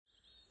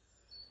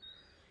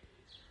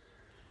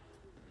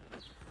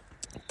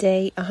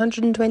Day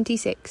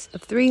 126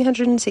 of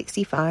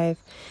 365,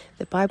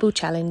 the Bible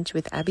Challenge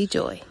with Abi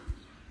Joy.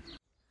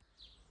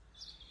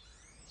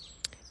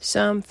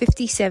 Psalm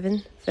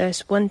 57,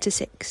 verse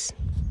 1-6.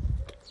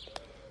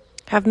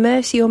 Have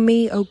mercy on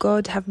me, O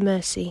God, have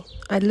mercy.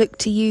 I look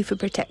to you for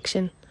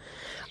protection.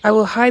 I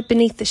will hide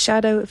beneath the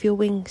shadow of your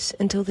wings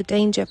until the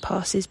danger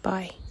passes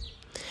by.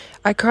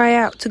 I cry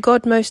out to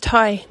God Most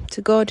High,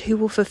 to God who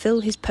will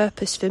fulfill his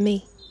purpose for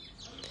me.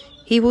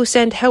 He will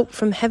send help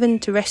from heaven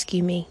to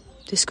rescue me,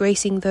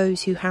 disgracing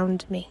those who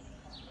hound me.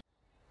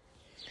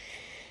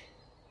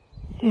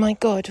 My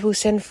God will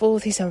send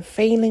forth his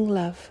unfailing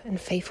love and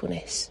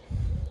faithfulness.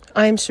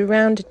 I am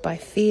surrounded by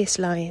fierce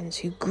lions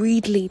who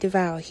greedily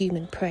devour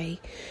human prey,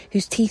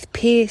 whose teeth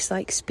pierce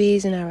like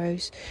spears and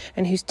arrows,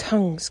 and whose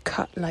tongues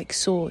cut like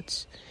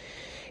swords.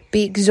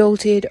 Be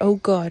exalted, O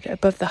God,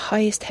 above the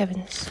highest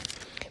heavens.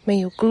 May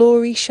your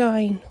glory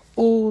shine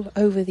all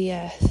over the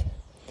earth.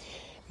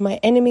 My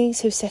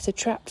enemies have set a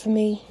trap for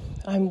me.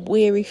 I am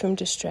weary from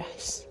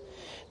distress.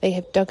 They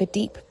have dug a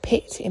deep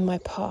pit in my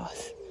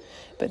path,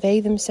 but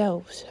they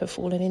themselves have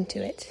fallen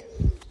into it.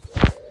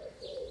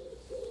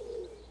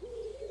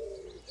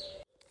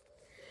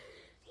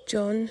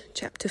 John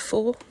chapter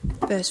 4,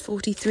 verse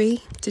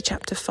 43 to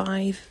chapter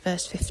 5,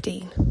 verse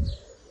 15.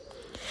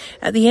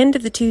 At the end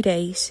of the 2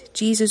 days,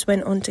 Jesus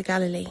went on to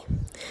Galilee.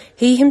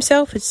 He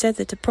himself had said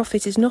that a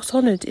prophet is not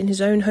honoured in his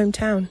own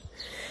hometown.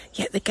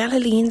 Yet the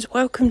Galileans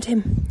welcomed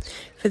him,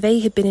 for they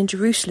had been in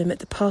Jerusalem at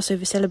the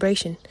Passover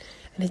celebration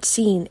and had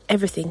seen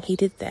everything he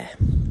did there.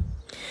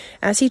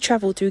 As he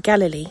travelled through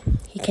Galilee,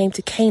 he came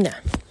to Cana,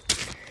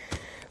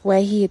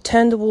 where he had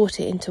turned the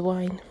water into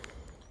wine.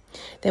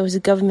 There was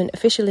a government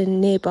official in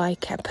nearby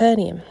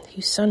Capernaum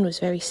whose son was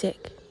very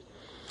sick.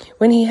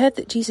 When he heard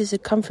that Jesus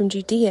had come from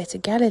Judea to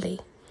Galilee,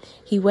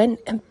 he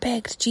went and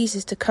begged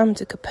Jesus to come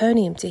to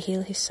Capernaum to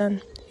heal his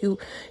son, who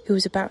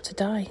was about to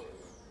die.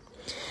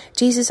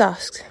 Jesus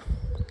asked,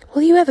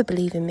 "Will you ever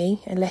believe in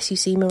me unless you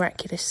see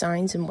miraculous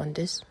signs and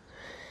wonders?"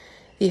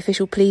 The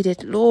official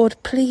pleaded, "Lord,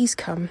 please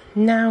come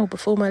now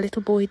before my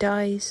little boy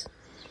dies."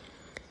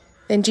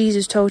 Then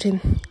Jesus told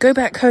him, "Go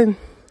back home.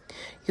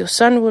 Your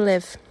son will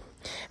live."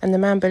 And the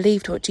man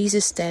believed what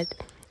Jesus said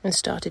and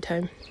started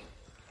home.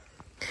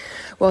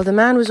 While the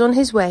man was on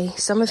his way,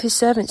 some of his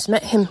servants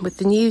met him with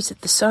the news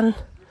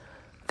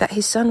that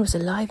his son was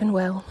alive and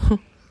well.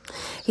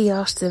 He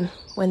asked them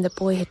when the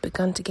boy had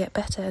begun to get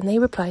better, and they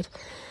replied,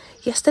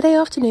 "Yesterday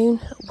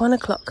afternoon at 1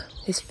 o'clock,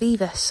 his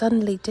fever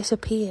suddenly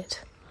disappeared."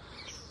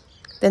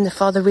 Then the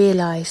father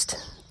realized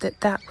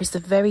that was the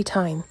very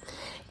time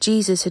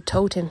Jesus had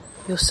told him,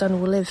 "Your son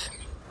will live."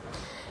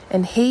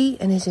 And he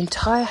and his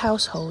entire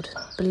household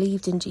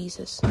believed in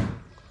Jesus.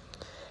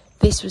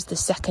 This was the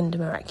second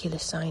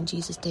miraculous sign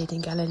Jesus did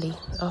in Galilee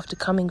after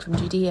coming from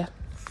Judea.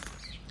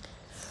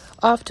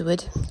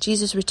 Afterward,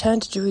 Jesus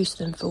returned to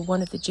Jerusalem for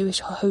one of the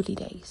Jewish holy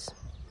days.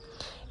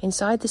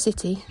 Inside the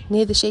city,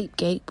 near the sheep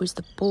gate, was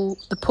the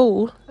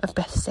pool of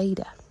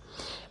Bethsaida,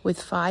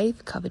 with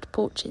 5 covered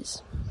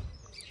porches.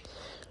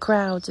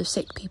 Crowds of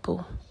sick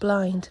people,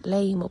 blind,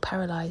 lame or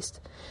paralysed,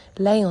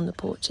 lay on the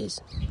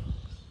porches.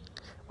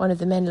 One of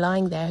the men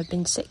lying there had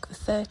been sick for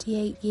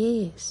 38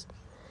 years.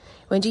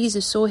 When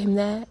Jesus saw him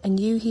there and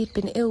knew he had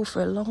been ill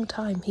for a long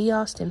time, he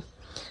asked him,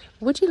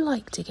 "Would you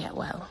like to get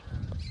well?"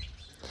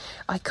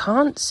 "I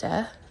can't,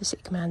 sir," the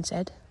sick man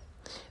said,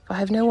 "for I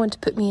have no one to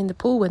put me in the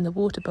pool when the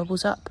water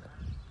bubbles up.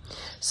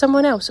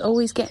 Someone else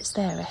always gets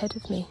there ahead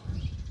of me."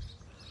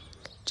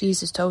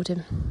 Jesus told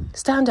him,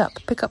 "Stand up,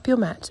 pick up your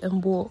mat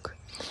and walk."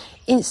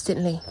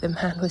 Instantly the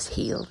man was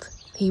healed.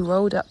 He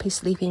rolled up his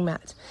sleeping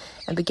mat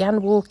and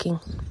began walking.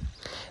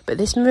 But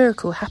this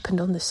miracle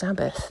happened on the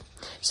Sabbath,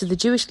 so the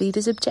Jewish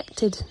leaders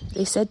objected.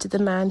 They said to the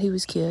man who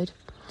was cured,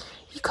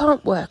 "You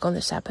can't work on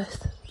the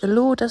Sabbath. The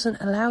law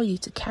doesn't allow you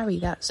to carry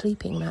that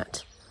sleeping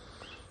mat."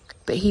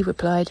 But he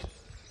replied,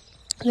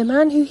 "The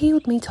man who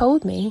healed me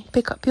told me,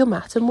 'Pick up your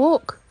mat and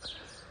walk.'"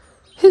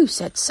 "Who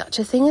said such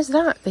a thing as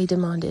that?" they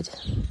demanded.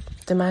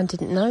 The man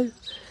didn't know,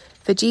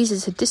 for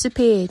Jesus had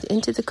disappeared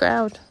into the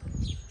crowd.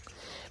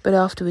 But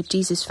afterward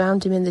Jesus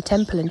found him in the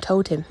temple and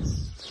told him,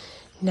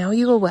 "Now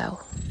you are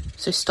well,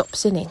 so stop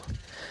sinning,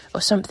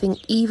 or something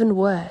even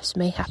worse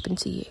may happen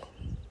to you."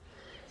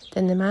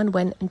 Then the man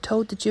went and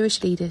told the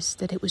Jewish leaders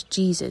that it was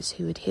Jesus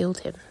who had healed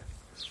him.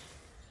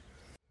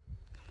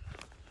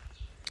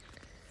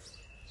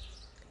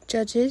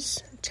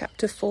 Judges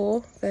chapter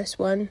 4, verse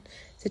 1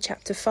 to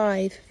chapter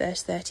 5,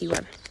 verse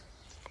 31.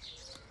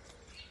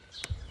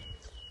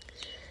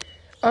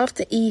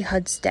 After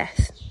Ehud's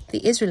death,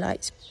 the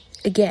Israelites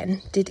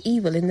again did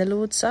evil in the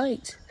Lord's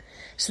sight.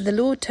 So the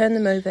Lord turned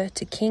them over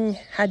to King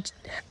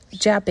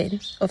Jabin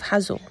of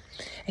Hazor,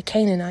 a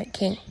Canaanite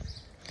king.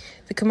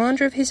 The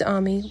commander of his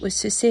army was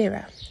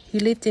Sisera, who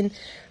lived in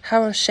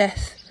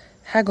Harosheth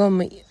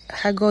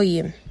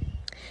Hagoyim.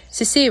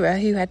 Sisera,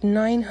 who had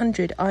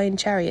 900 iron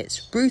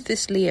chariots,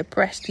 ruthlessly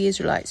oppressed the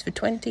Israelites for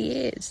 20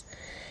 years.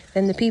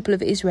 Then the people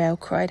of Israel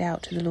cried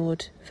out to the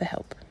Lord for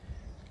help.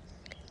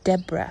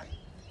 Deborah,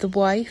 the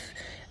wife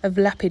of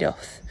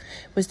Lapidoth,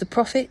 was the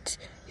prophet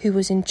who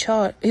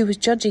was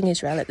judging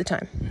Israel at the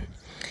time.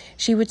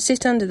 She would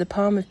sit under the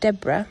palm of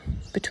Deborah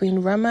between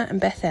Ramah and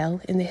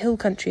Bethel in the hill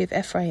country of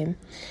Ephraim,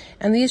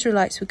 and the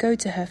Israelites would go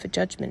to her for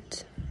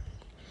judgment.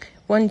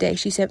 One day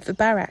she sent for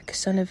Barak,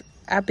 son of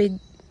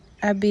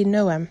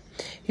Abinoam,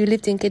 who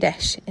lived in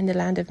Kadesh in the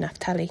land of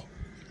Naphtali.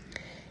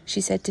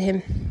 She said to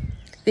him,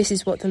 "This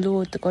is what the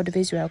Lord, the God of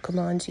Israel,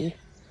 commands you.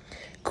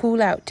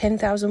 Call out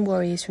 10,000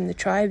 warriors from the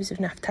tribes of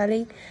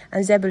Naphtali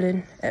and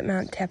Zebulun at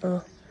Mount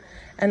Tabor,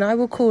 and I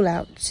will call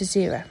out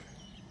Sisera,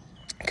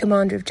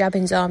 commander of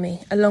Jabin's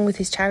army, along with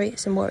his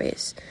chariots and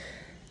warriors,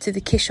 to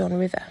the Kishon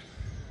River.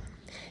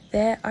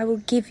 There I will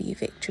give you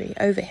victory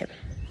over him."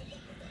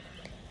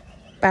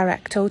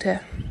 Barak told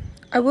her,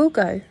 "I will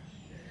go,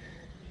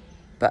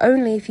 but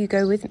only if you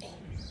go with me."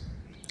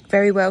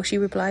 "Very well," she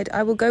replied,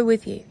 "I will go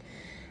with you,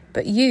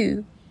 but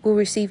you will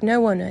receive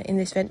no honour in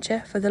this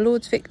venture, for the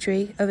Lord's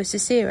victory over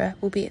Sisera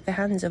will be at the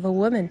hands of a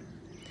woman."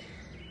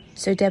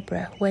 So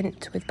Deborah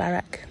went with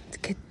Barak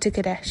to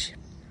Kadesh.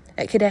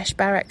 At Kadesh,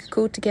 Barak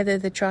called together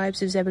the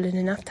tribes of Zebulun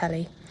and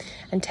Naphtali,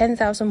 and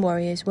 10,000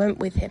 warriors went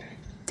with him.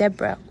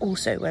 Deborah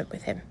also went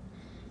with him.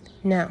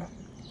 Now,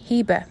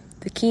 Heber,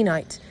 the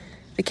Kenite,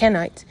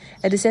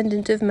 a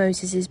descendant of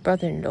Moses'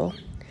 brother-in-law,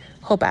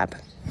 Hobab,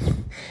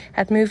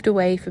 had moved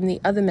away from the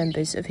other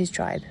members of his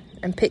tribe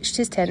and pitched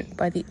his tent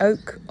by the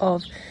oak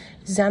of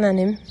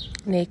Zananim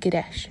near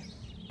Kadesh.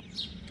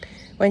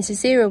 When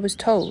Sisera was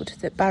told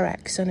that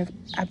Barak, son of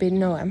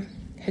Abinoam,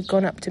 had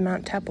gone up to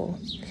Mount Tabor,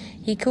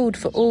 he called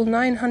for all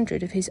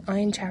 900 of his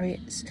iron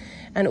chariots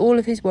and all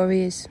of his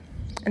warriors,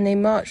 and they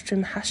marched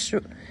from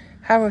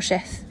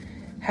Harosheth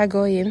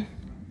Hagoyim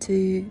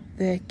to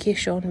the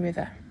Kishon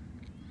River.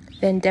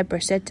 Then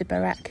Deborah said to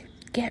Barak,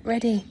 "Get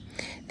ready.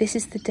 This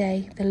is the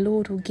day the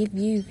Lord will give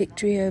you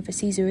victory over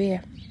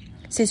Sisera,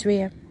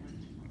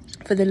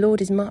 for the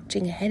Lord is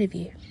marching ahead of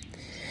you."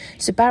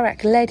 So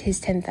Barak led his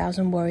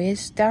 10,000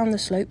 warriors down the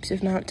slopes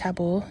of Mount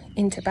Tabor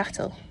into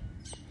battle.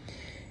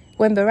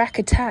 When Barak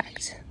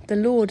attacked, the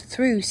Lord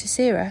threw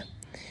Sisera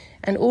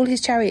and all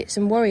his chariots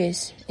and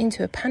warriors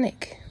into a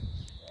panic.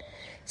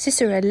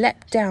 Sisera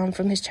leapt down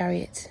from his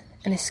chariot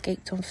and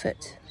escaped on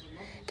foot.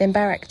 Then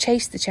Barak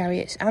chased the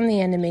chariots and the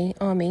enemy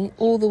army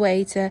all the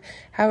way to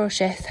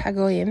Harosheth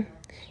Hagoyim,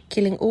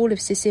 killing all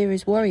of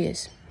Sisera's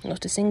warriors.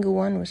 Not a single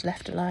one was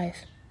left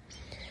alive.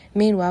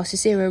 Meanwhile,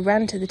 Sisera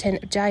ran to the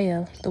tent of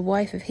Jael, the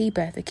wife of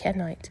Heber the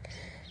Kenite,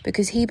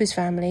 because Heber's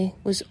family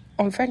was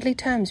on friendly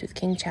terms with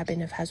King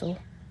Jabin of Hazor.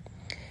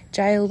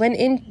 Jael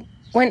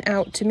went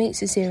out to meet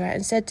Sisera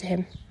and said to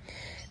him,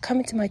 "Come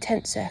into my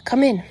tent, sir.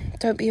 Come in.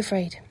 Don't be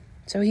afraid."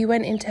 So he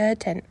went into her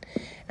tent,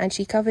 and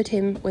she covered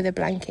him with a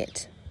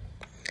blanket.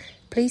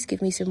 "Please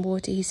give me some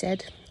water," he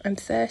said. "I'm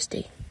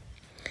thirsty."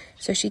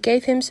 So she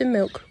gave him some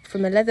milk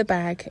from a leather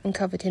bag and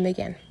covered him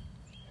again.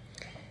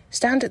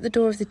 "Stand at the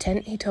door of the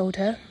tent," he told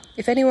her.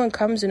 "If anyone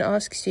comes and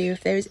asks you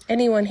if there is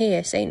anyone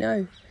here, say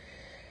no."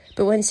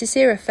 But when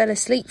Sisera fell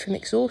asleep from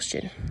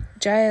exhaustion,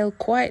 Jael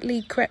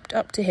quietly crept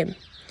up to him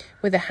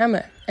with a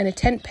hammer and a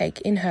tent peg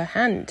in her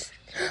hand.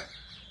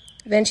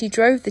 Then she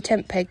drove the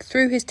tent peg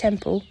through his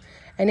temple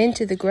and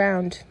into the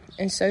ground,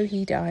 and so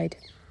he died.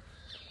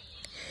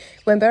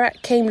 When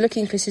Barak came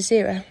looking for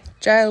Sisera,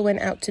 Jael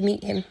went out to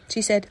meet him.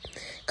 She said,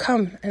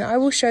 "Come, and I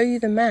will show you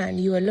the man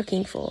you are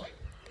looking for."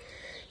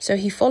 So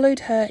he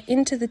followed her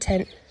into the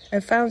tent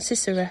and found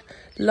Sisera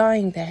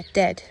lying there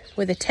dead,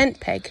 with a tent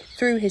peg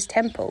through his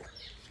temple.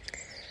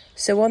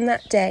 So on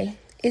that day,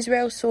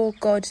 Israel saw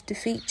God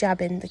defeat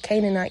Jabin, the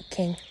Canaanite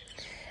king.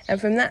 And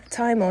from that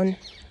time on,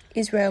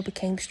 Israel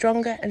became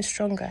stronger and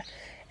stronger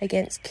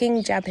against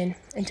King Jabin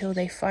until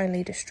they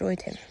finally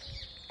destroyed him.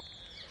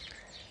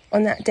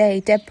 On that day,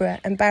 Deborah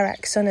and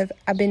Barak, son of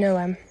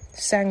Abinoam,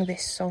 sang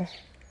this song.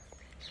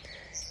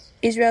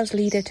 Israel's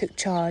leader took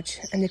charge,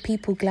 and the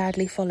people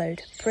gladly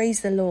followed.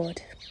 Praise the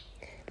Lord.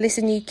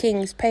 Listen, you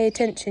kings, pay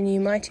attention, you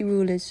mighty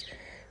rulers,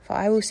 for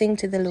I will sing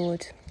to the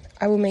Lord.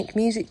 I will make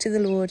music to the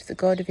Lord, the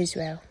God of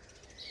Israel.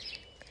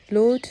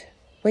 Lord,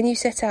 when you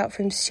set out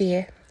from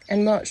Seir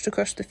and marched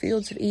across the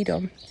fields of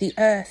Edom, the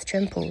earth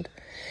trembled,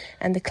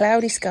 and the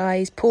cloudy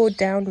skies poured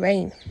down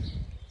rain.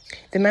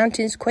 The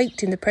mountains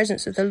quaked in the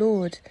presence of the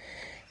Lord,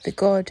 the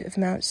God of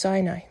Mount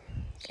Sinai,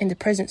 in the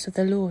presence of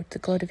the Lord, the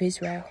God of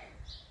Israel.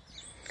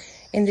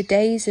 In the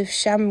days of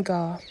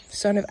Shamgar,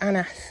 son of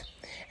Anath,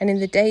 and in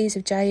the days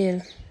of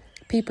Jael,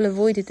 people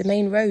avoided the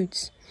main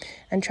roads,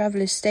 and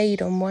travellers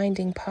stayed on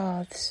winding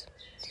paths.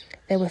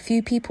 There were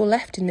few people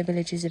left in the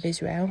villages of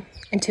Israel,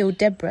 until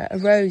Deborah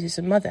arose as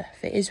a mother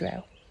for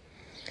Israel.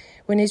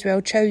 When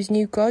Israel chose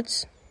new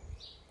gods,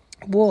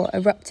 war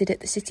erupted at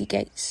the city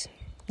gates.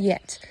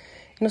 Yet,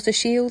 not a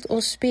shield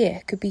or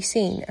spear could be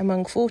seen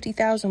among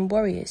 40,000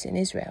 warriors in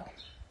Israel.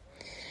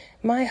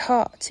 My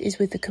heart is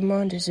with the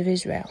commanders of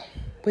Israel,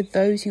 with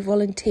those who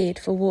volunteered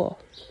for war.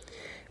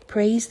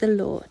 Praise the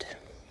Lord.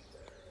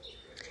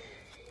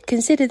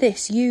 Consider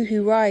this, you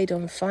who ride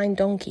on fine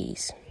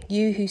donkeys,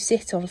 you who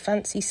sit on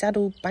fancy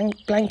saddle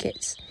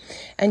blankets,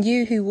 and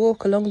you who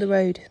walk along the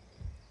road.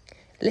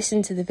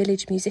 Listen to the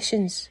village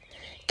musicians,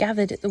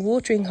 gathered at the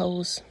watering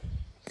holes.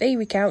 They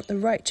recount the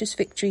righteous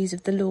victories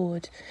of the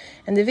Lord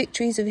and the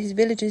victories of his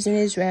villagers in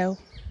Israel.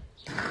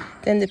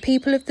 Then the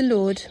people of the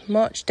Lord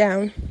marched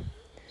down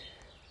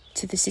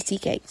to the city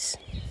gates.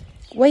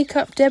 Wake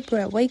up,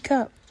 Deborah, wake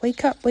up,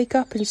 wake up, wake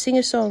up, and sing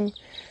a song.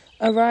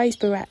 Arise,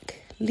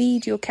 Barak,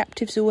 lead your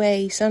captives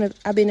away, son of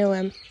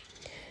Abinoam.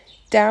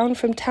 Down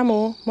from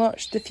Tamar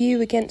marched the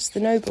few against the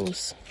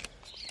nobles.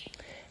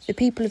 The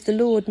people of the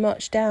Lord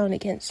marched down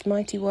against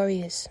mighty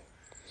warriors.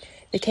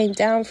 They came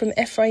down from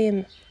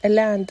Ephraim, a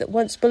land that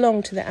once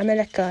belonged to the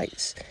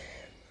Amalekites,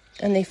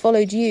 and they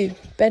followed you,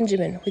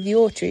 Benjamin, with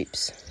your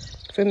troops.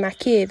 From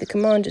Machir the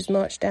commanders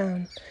marched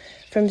down.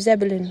 From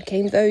Zebulun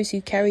came those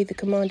who carried the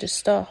commander's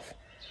staff.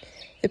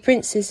 The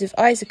princes of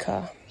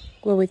Issachar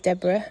were with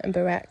Deborah and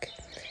Barak.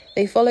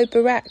 They followed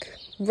Barak,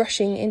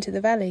 rushing into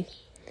the valley.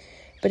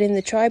 But in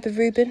the tribe of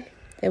Reuben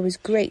there was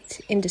great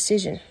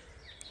indecision.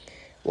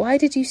 Why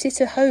did you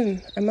sit at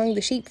home among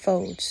the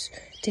sheepfolds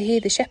to hear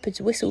the shepherds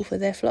whistle for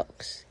their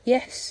flocks?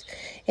 Yes,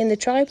 in the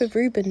tribe of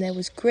Reuben there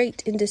was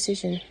great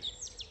indecision.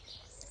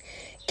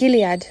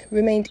 Gilead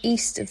remained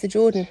east of the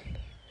Jordan.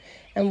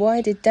 And why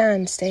did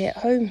Dan stay at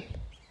home?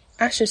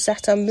 Asher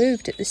sat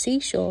unmoved at the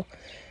seashore,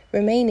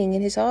 remaining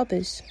in his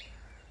harbours.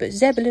 But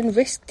Zebulun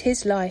risked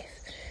his life,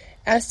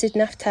 as did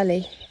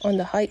Naphtali, on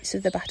the heights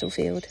of the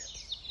battlefield.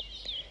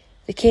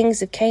 The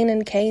kings of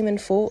Canaan came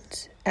and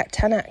fought at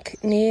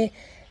Tanakh near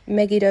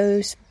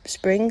Megiddo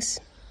springs,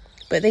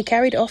 but they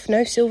carried off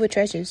no silver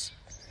treasures.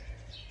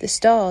 The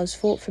stars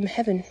fought from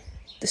heaven.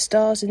 The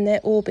stars in their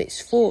orbits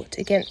fought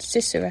against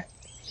Sisera.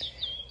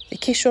 The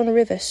Kishon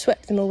River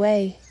swept them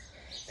away,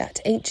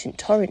 that ancient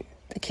torrent,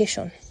 the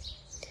Kishon.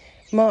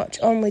 March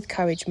on with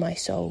courage, my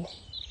soul.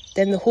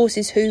 Then the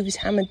horses' hooves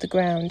hammered the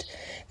ground,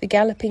 the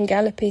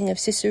galloping of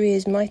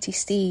Sisera's mighty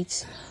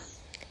steeds.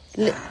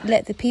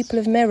 Let the people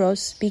of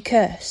Meroz be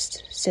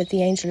cursed, said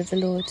the angel of the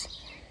Lord.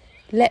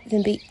 Let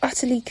them be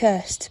utterly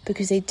cursed,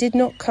 because they did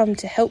not come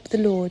to help the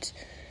Lord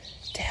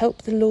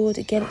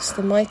against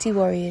the mighty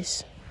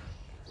warriors.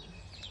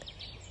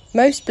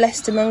 Most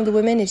blessed among the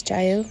women is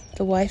Jael,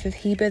 the wife of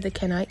Heber the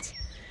Kenite.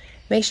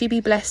 May she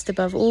be blessed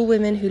above all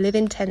women who live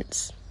in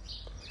tents.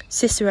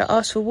 Sisera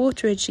asked for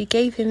water, and she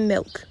gave him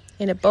milk.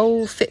 In a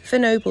bowl fit for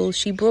nobles,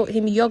 she brought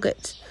him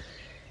yogurt.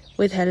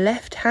 With her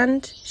left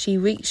hand, she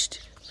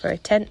reached for a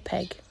tent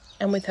peg,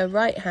 and with her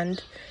right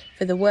hand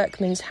for the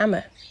workman's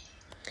hammer.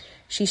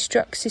 She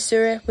struck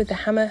Sisera with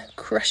the hammer,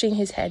 crushing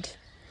his head.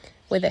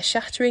 With a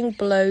shattering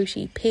blow,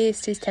 she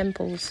pierced his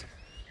temples.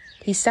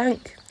 He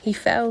sank, he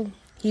fell,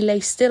 he lay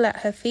still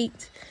at her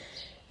feet,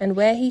 and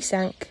where he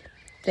sank,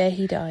 there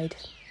he died.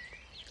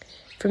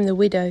 From the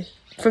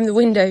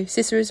window,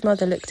 Sisera's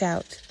mother looked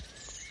out.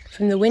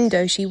 From the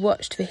window she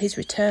watched for his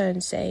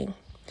return, saying,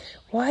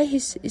 Why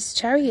is his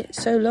chariot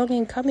so long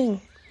in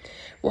coming?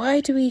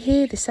 Why do we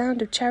hear the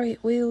sound of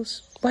chariot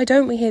wheels? Why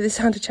don't we hear the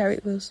sound of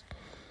chariot wheels?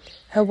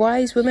 Her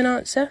wise women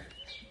answer,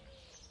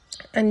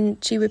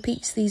 and she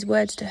repeats these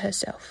words to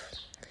herself.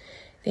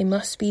 They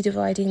must be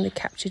dividing the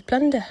captured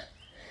plunder,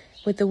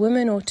 with the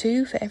woman or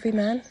two for every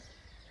man.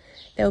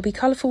 There will be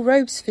colourful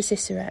robes for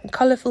Sisera and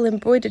colourful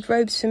embroidered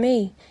robes for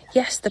me.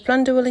 Yes, the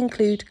plunder will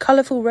include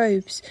colourful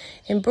robes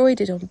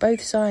embroidered on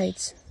both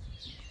sides.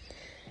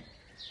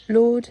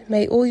 Lord,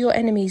 may all your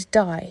enemies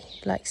die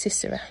like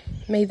Sisera.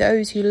 May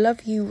those who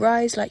love you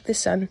rise like the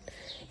sun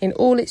in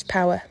all its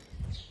power.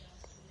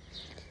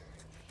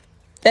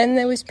 Then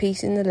there was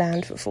peace in the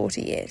land for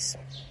 40 years.